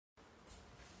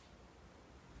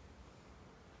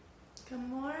Good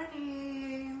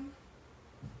morning.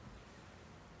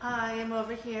 I am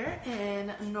over here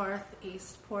in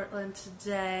Northeast Portland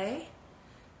today,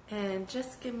 and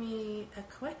just give me a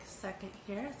quick second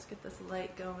here. Let's get this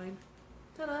light going.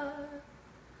 Ta-da!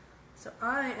 So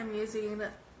I am using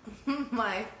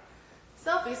my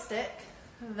selfie stick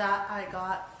that I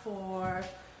got for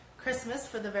Christmas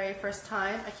for the very first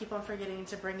time. I keep on forgetting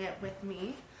to bring it with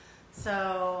me,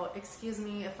 so excuse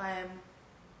me if I'm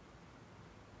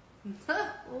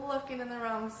looking in the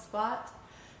wrong spot.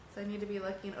 So I need to be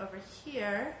looking over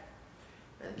here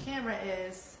where the camera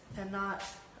is and not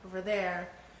over there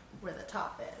where the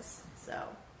top is. So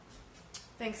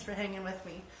thanks for hanging with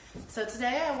me. So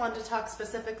today I wanted to talk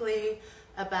specifically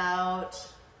about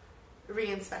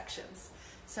re-inspections.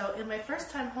 So in my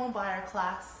first time home buyer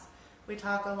class, we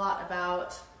talk a lot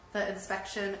about the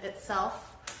inspection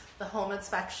itself, the home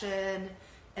inspection,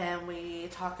 and we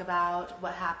talk about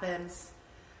what happens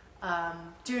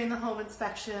during the home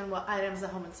inspection, what items the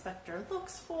home inspector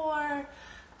looks for,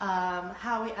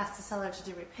 how we ask the seller to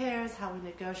do repairs, how we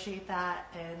negotiate that,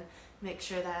 and make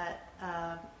sure that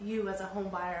you as a home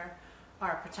buyer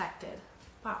are protected.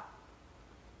 Wow.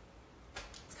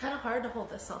 It's kind of hard to hold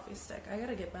this selfie stick. I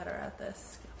gotta get better at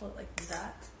this. Hold it like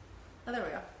that. Oh,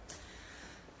 there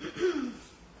we go.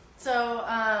 So,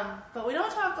 but we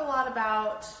don't talk a lot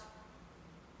about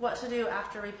what to do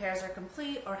after repairs are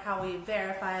complete or how we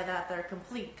verify that they're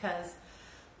complete, because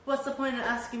what's the point of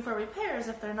asking for repairs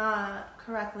if they're not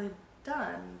correctly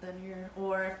done,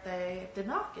 or if they did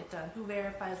not get done? Who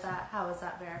verifies that? How is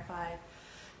that verified?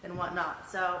 And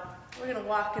whatnot. So we're going to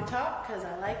walk and talk because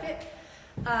I like it.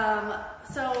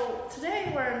 So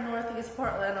today we're in Northeast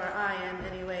Portland, or I am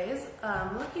anyways,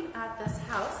 looking at this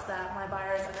house that my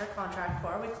buyer is under contract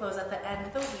for. We close at the end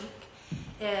of the week,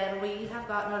 and we have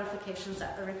got notifications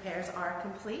that the repairs are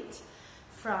complete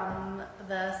from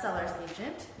the seller's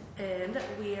agent, and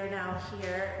we are now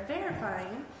here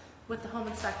verifying with the home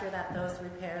inspector that those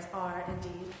repairs are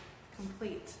indeed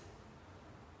complete.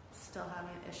 Still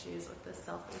having issues with this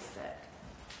selfie stick.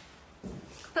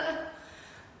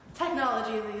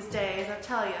 Technology these days, I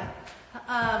tell you.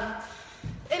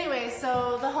 Anyway,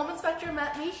 so the home inspector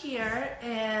met me here,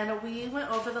 and we went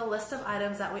over the list of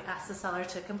items that we asked the seller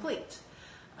to complete.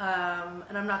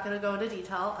 And I'm not going to go into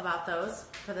detail about those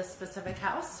for this specific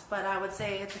house, but I would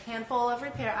say it's a handful of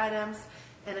repair items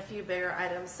and a few bigger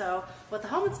items. So what the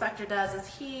home inspector does is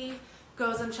he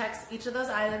goes and checks each of those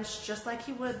items just like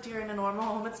he would during a normal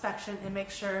home inspection, and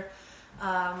makes sure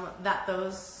that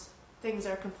those things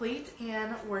are complete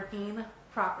and working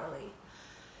properly.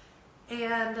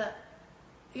 And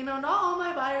you know, not all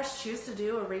my buyers choose to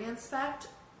do a re-inspect,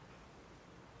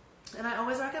 and I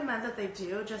always recommend that they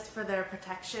do, just for their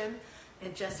protection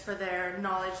and just for their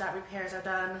knowledge that repairs are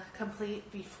done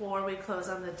complete before we close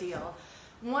on the deal.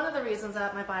 One of the reasons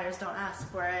that my buyers don't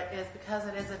ask for it is because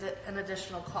it is an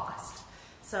additional cost.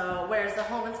 So whereas the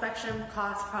home inspection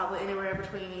costs probably anywhere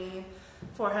between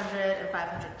 $400 and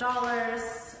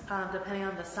 $500, depending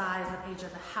on the size and age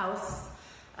of the house,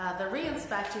 the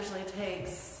re-inspect usually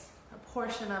takes a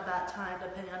portion of that time,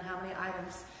 depending on how many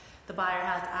items the buyer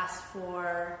has asked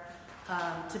for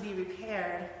to be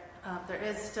repaired. There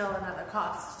is still another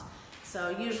cost. So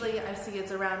usually I see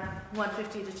it's around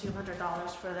 $150 to $200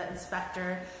 for the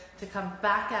inspector to come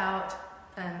back out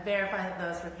and verify that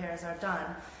those repairs are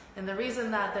done. And the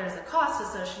reason that there's a cost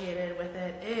associated with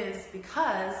it is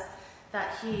because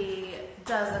that he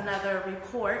does another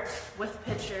report with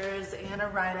pictures and a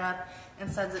write-up and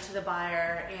sends it to the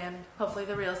buyer and hopefully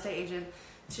the real estate agent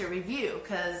to review,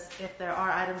 because if there are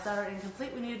items that are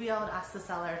incomplete, we need to be able to ask the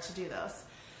seller to do those.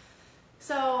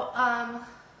 So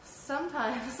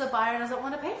sometimes the buyer doesn't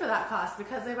want to pay for that cost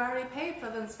because they've already paid for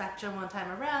the inspection one time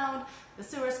around, the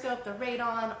sewer scope, the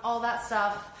radon, all that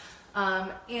stuff, and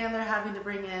they're having to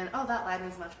bring in, oh, that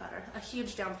lighting's much better, a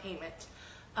huge down payment.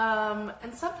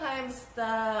 And sometimes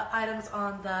the items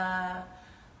on the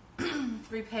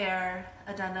repair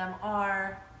addendum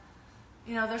are,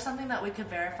 you know, there's something that we could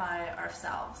verify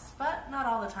ourselves, but not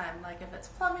all the time. Like if it's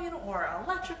plumbing or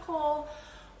electrical,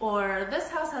 or this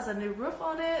house has a new roof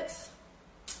on it,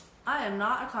 I am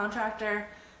not a contractor,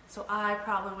 so I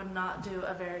probably would not do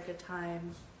a very good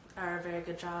time or a very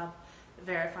good job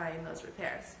verifying those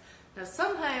repairs. Now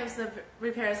sometimes the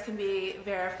repairs can be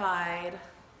verified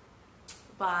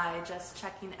by just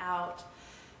checking out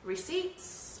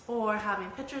receipts or having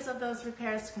pictures of those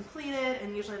repairs completed,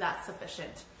 and usually that's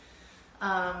sufficient.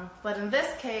 But in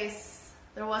this case,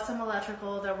 there was some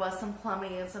electrical, there was some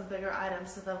plumbing, and some bigger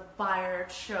items that the buyer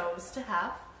chose to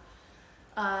have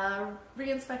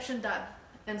re-inspection done.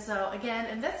 And so again,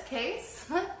 in this case,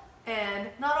 And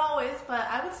not always, but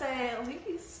I would say at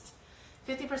least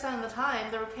 50% of the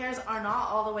time, the repairs are not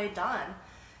all the way done.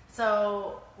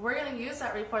 So we're going to use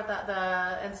that report that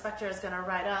the inspector is going to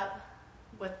write up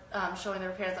with showing the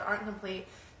repairs that aren't complete,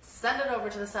 send it over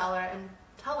to the seller and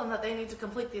tell them that they need to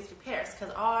complete these repairs,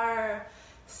 because our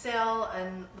sale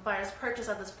and the buyer's purchase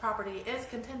of this property is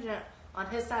contingent on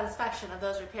his satisfaction of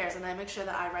those repairs. And I make sure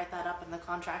that I write that up in the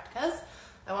contract, because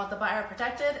I want the buyer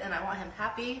protected and I want him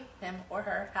happy, him or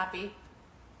her happy.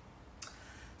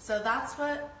 So that's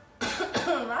what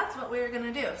that's what we're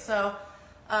gonna do. So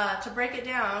to break it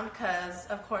down, because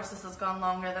of course this has gone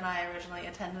longer than I originally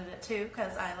intended it to,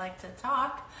 because I like to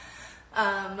talk.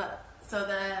 So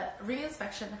the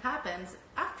reinspection happens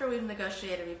after we've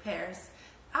negotiated repairs,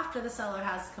 after the seller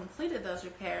has completed those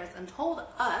repairs and told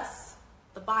us,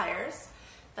 the buyers,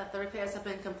 that the repairs have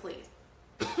been complete.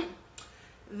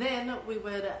 Then we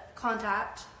would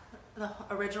contact the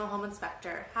original home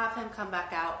inspector, have him come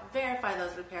back out, verify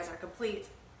those repairs are complete.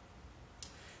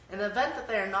 In the event that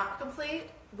they are not complete,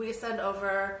 we send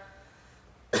over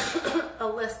a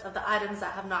list of the items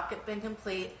that have not been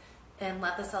complete and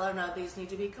let the seller know these need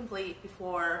to be complete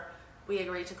before we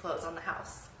agree to close on the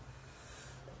house.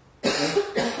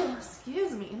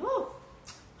 Excuse me.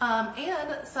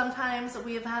 And sometimes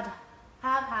we have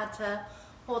had to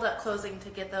hold up closing to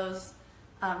get those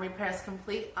repairs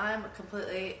complete. I'm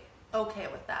completely okay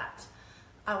with that.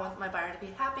 I want my buyer to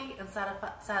be happy and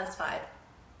satisfied.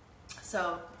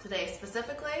 So today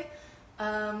specifically,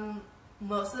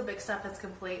 most of the big stuff is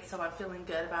complete, so I'm feeling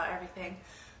good about everything.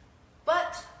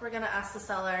 But we're going to ask the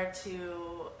seller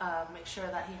to make sure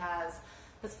that he has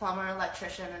his plumber,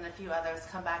 electrician, and a few others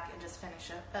come back and just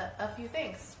finish a few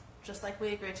things, just like we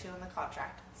agreed to in the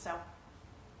contract. So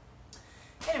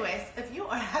anyways, if you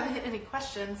are having any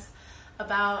questions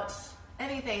about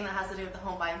anything that has to do with the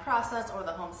home buying process or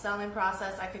the home selling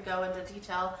process, I could go into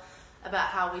detail about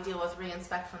how we deal with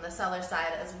reinspect from the seller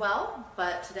side as well.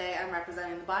 But today I'm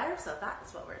representing the buyer, so that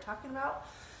is what we're talking about.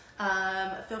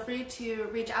 Feel free to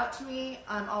reach out to me.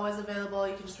 I'm always available.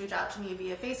 You can just reach out to me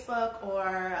via Facebook or,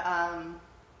 I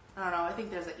don't know, I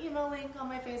think there's an email link on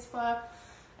my Facebook.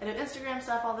 I do Instagram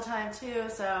stuff all the time too,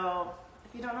 so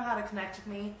if you don't know how to connect with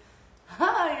me,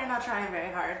 you're not trying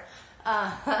very hard.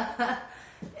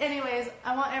 Anyways,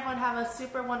 I want everyone to have a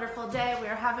super wonderful day. We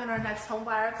are having our next home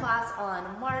buyer class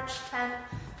on March 10th.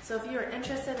 So if you are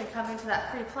interested in coming to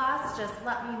that free class, just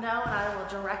let me know and I will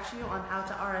direct you on how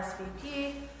to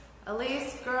RSVP.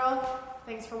 Elise, girl,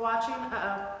 thanks for watching.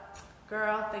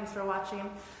 Girl, thanks for watching.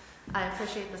 I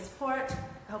appreciate the support.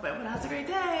 I hope everyone has a great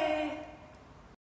day.